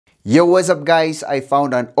Yo, what's up guys? I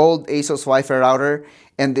found an old Asus Wi-Fi router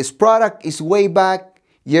and this product is way back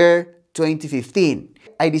year 2015.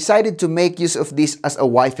 I decided to make use of this as a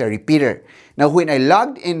Wi-Fi repeater. Now when I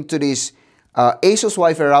logged into this Asus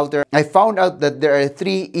Wi-Fi router, I found out that there are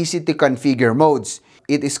three easy to configure modes.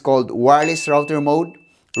 It is called wireless router mode,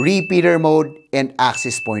 repeater mode, and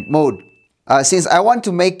access point mode. Since I want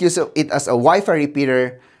to make use of it as a Wi-Fi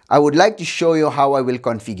repeater, I would like to show you how I will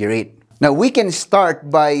configure it. Now we can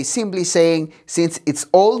start by simply saying, since it's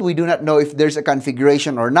old, we do not know if there's a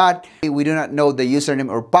configuration or not. We do not know the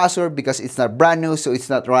username or password because it's not brand new, so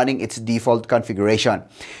it's not running its default configuration.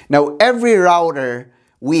 Now every router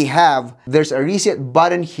we have, there's a reset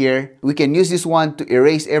button here. We can use this one to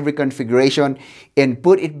erase every configuration and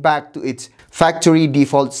put it back to its factory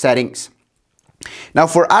default settings. Now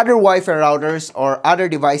for other Wi-Fi routers or other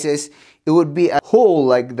devices, it would be a hole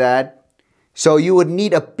like that. So you would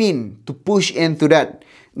need a pin to push into that.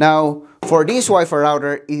 Now for this Wi-Fi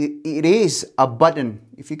router, it is a button.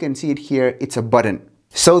 If you can see it here, it's a button.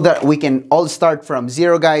 So that we can all start from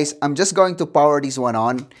zero, guys. I'm just going to power this one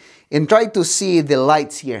on and try to see the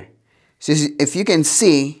lights here. So if you can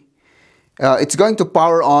see, it's going to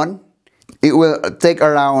power on. It will take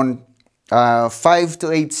around 5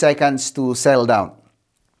 to 8 seconds to settle down.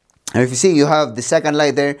 And if you see, you have the second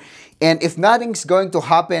light there. And if nothing's going to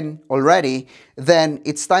happen already, then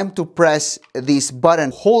it's time to press this button.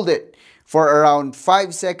 Hold it for around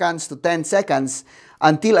 5 seconds to 10 seconds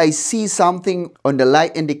until I see something on the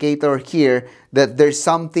light indicator here that there's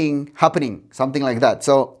something happening, something like that.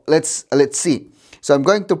 So let's see. So I'm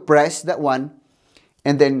going to press that one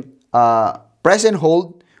and then press and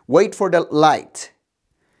hold, wait for the light.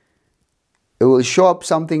 It will show up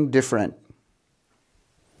something different.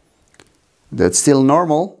 That's still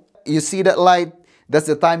normal. You see that light, that's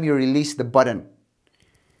the time you release the button.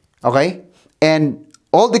 Okay? And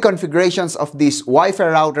all the configurations of this Wi-Fi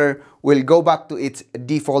router will go back to its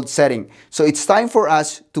default setting. So it's time for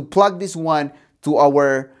us to plug this one to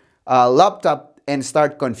our laptop and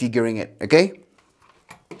start configuring it. Okay?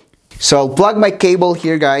 So I'll plug my cable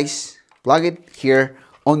here, guys. Plug it here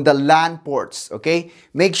on the LAN ports. Okay?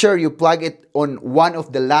 Make sure you plug it on one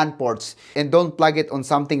of the LAN ports and don't plug it on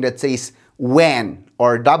something that says WAN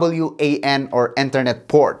or WAN or Ethernet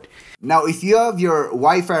port. Now, if you have your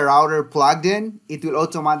Wi-Fi router plugged in, it will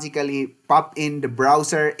automatically pop in the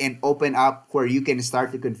browser and open up where you can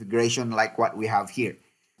start the configuration like what we have here.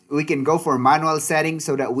 We can go for manual settings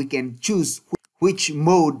so that we can choose which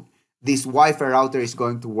mode this Wi-Fi router is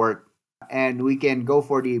going to work. And we can go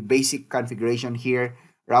for the basic configuration here.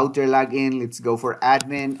 Router login, let's go for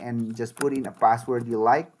admin and just put in a password you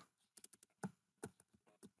like.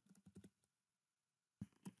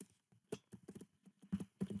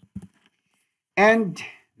 And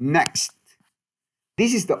next,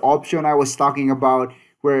 this is the option I was talking about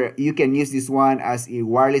where you can use this one as a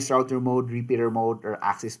wireless router mode, repeater mode, or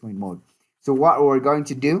access point mode. So what we're going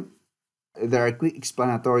to do, there are quick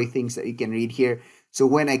explanatory things that you can read here. So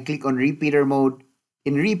when I click on repeater mode,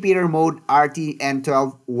 in repeater mode,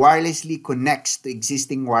 RTN12 wirelessly connects to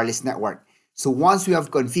existing wireless network. So once we have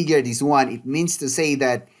configured this one, it means to say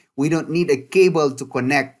that we don't need a cable to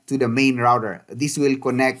connect to the main router. This will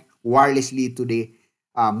connect wirelessly to the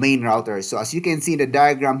main router. So as you can see in the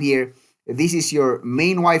diagram here, this is your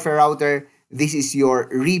main Wi-Fi router. This is your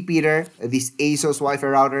repeater, this Asus Wi-Fi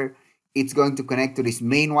router. It's going to connect to this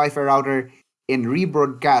main Wi-Fi router and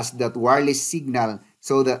rebroadcast that wireless signal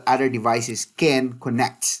so that other devices can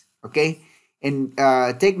connect. Okay? And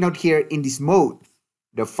take note here, in this mode,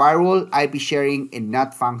 the firewall, IP sharing, and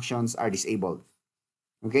NAT functions are disabled.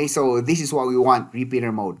 Okay, so this is what we want,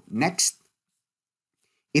 repeater mode. Next,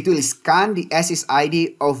 it will scan the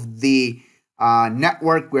SSID of the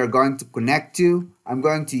network we're going to connect to. I'm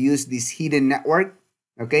going to use this hidden network.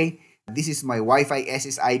 Okay, this is my Wi-Fi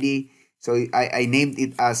SSID. So I named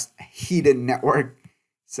it as hidden network.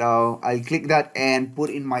 So I'll click that and put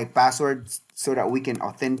in my password so that we can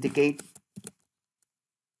authenticate.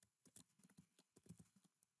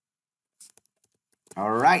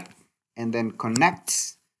 All right, and then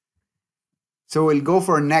connect. So we'll go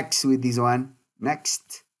for next with this one.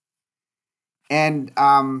 Next. And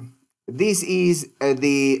this is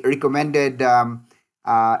the recommended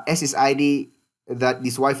SSID that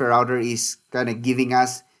this Wi-Fi router is kind of giving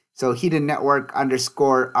us. So hidden network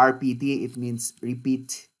underscore RPT, it means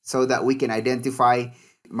repeat, so that we can identify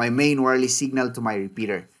my main wireless signal to my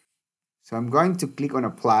repeater. So I'm going to click on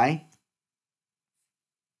apply.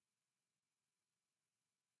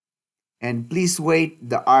 And please wait,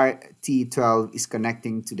 the RT12 is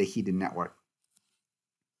connecting to the hidden network.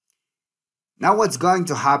 Now what's going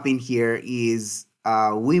to happen here is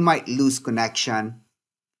we might lose connection.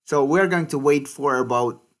 So we're going to wait for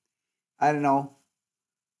about, I don't know,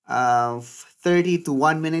 30 to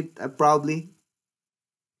 1 minute probably.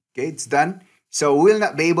 Okay, it's done. So we'll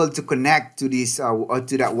not be able to connect to this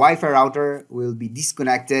to that Wi-Fi router. We'll be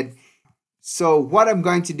disconnected. So what I'm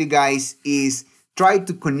going to do, guys, is try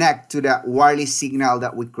to connect to that wireless signal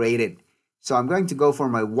that we created. So I'm going to go for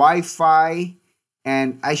my Wi-Fi,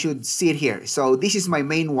 and I should see it here. So this is my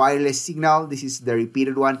main wireless signal. This is the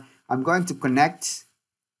repeated one. I'm going to connect,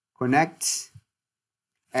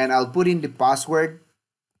 and I'll put in the password.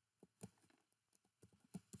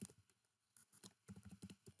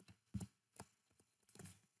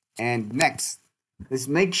 And next, let's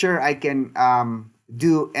make sure I can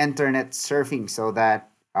do internet surfing so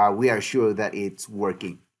that we are sure that it's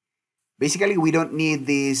working. Basically, we don't need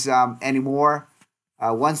this anymore.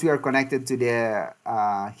 Once we are connected to the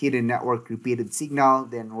hidden network repeated signal,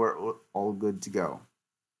 then we're all good to go.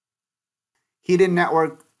 Hidden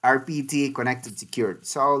network RPT connected secured.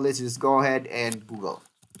 So let's just go ahead and Google.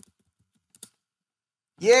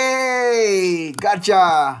 Yay!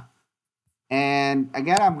 Gotcha! And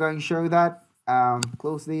again, I'm going to show you that.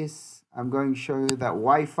 Close this. I'm going to show you that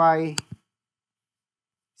Wi-Fi.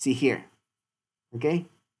 See here. Okay?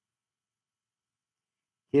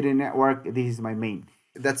 Hidden network. This is my main.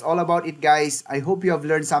 That's all about it, guys. I hope you have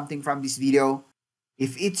learned something from this video.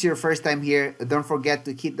 If it's your first time here, don't forget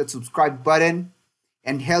to hit that subscribe button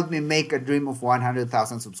and help me make a dream of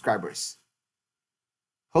 100,000 subscribers.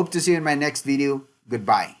 Hope to see you in my next video.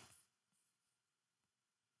 Goodbye.